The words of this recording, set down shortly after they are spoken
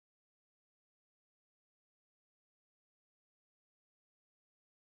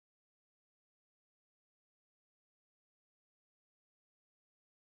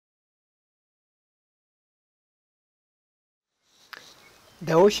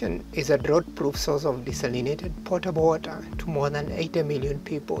The ocean is a drought-proof source of desalinated potable water to more than 80 million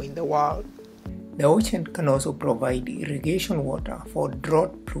people in the world. The ocean can also provide irrigation water for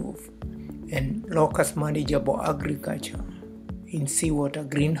drought-proof and locust-manageable agriculture in seawater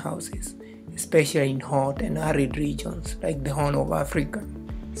greenhouses, especially in hot and arid regions like the Horn of Africa.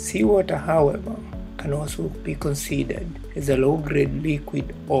 Seawater, however, can also be considered as a low-grade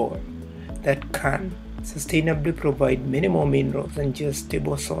liquid ore that can sustainably provide minimal minerals and just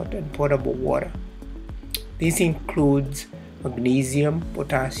table salt and potable water. This includes magnesium,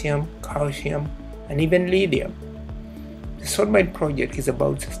 potassium, calcium, and even lithium. The salt mine project is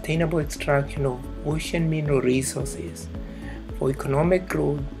about sustainable extraction of ocean mineral resources for economic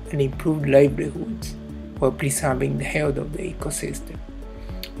growth and improved livelihoods while preserving the health of the ecosystem.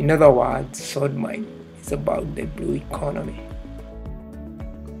 In other words, salt mine is about the blue economy.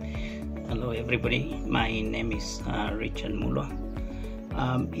 Hello everybody, my name is Richard Mulo.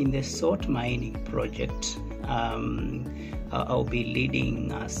 In the salt mining project, I'll be leading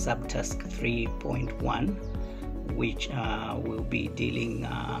subtask 3.1, which will be dealing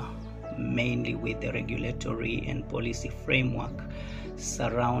mainly with the regulatory and policy framework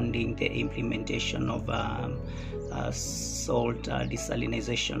surrounding the implementation of salt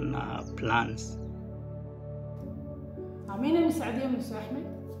desalination plans. My name is Musa Ahmed.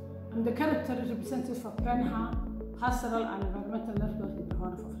 I'm the current representative for PENHA Pastoral and Environmental Network in the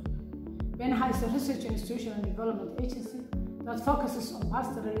Horn of Africa. PENHA is a research institution and development agency that focuses on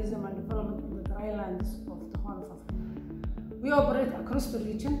pastoralism and development in the dry lands of the Horn of Africa. We operate across the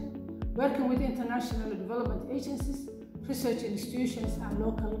region, working with international development agencies, research institutions, and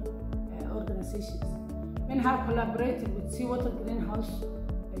local organizations. PENHA collaborated with Seawater Greenhouse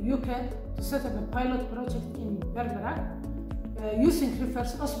UK to set up a pilot project in Berbera using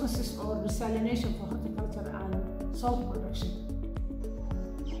reverse osmosis or desalination for horticulture and salt production.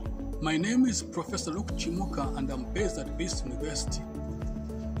 My name is Professor Luke Chimuka and I'm based at Beast University.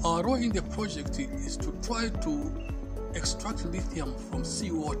 Our role in the project is to try to extract lithium from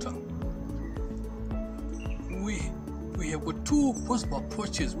seawater. We have got two possible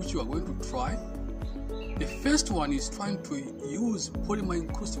approaches which we are going to try. The first one is trying to use polymer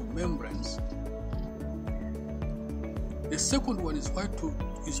inclusive membranes. The second one is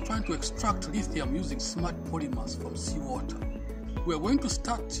trying to extract lithium using smart polymers from seawater. We are going to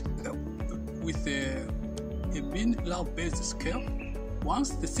start with a bin lab-based scale.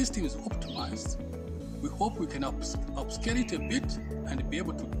 Once the system is optimized, we hope we can upscale it a bit and be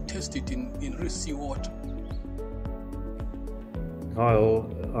able to test it in real seawater. Hi all,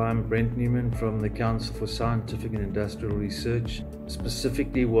 I'm Brent Newman from the Council for Scientific and Industrial Research.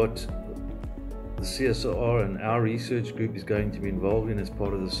 Specifically what the CSR and our research group is going to be involved in as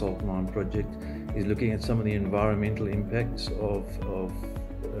part of the salt mine project is looking at some of the environmental impacts of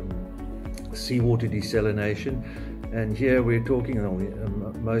seawater desalination. And here we're talking,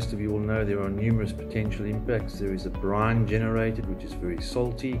 most of you will know there are numerous potential impacts. There is a brine generated which is very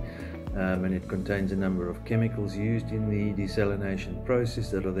salty, and it contains a number of chemicals used in the desalination process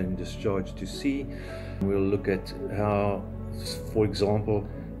that are then discharged to sea. We'll look at how, for example,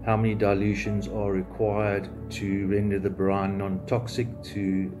 how many dilutions are required to render the brine non-toxic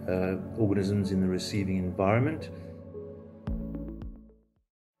to organisms in the receiving environment.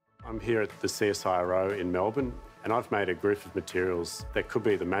 I'm here at the CSIRO in Melbourne, and I've made a group of materials that could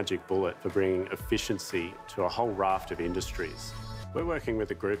be the magic bullet for bringing efficiency to a whole raft of industries. We're working with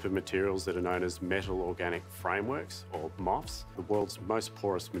a group of materials that are known as metal organic frameworks, or MOFs, the world's most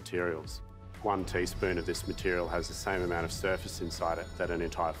porous materials. 1 teaspoon of this material has the same amount of surface inside it that an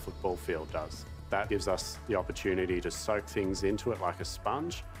entire football field does. That gives us the opportunity to soak things into it like a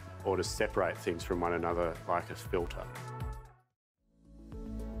sponge, or to separate things from one another like a filter.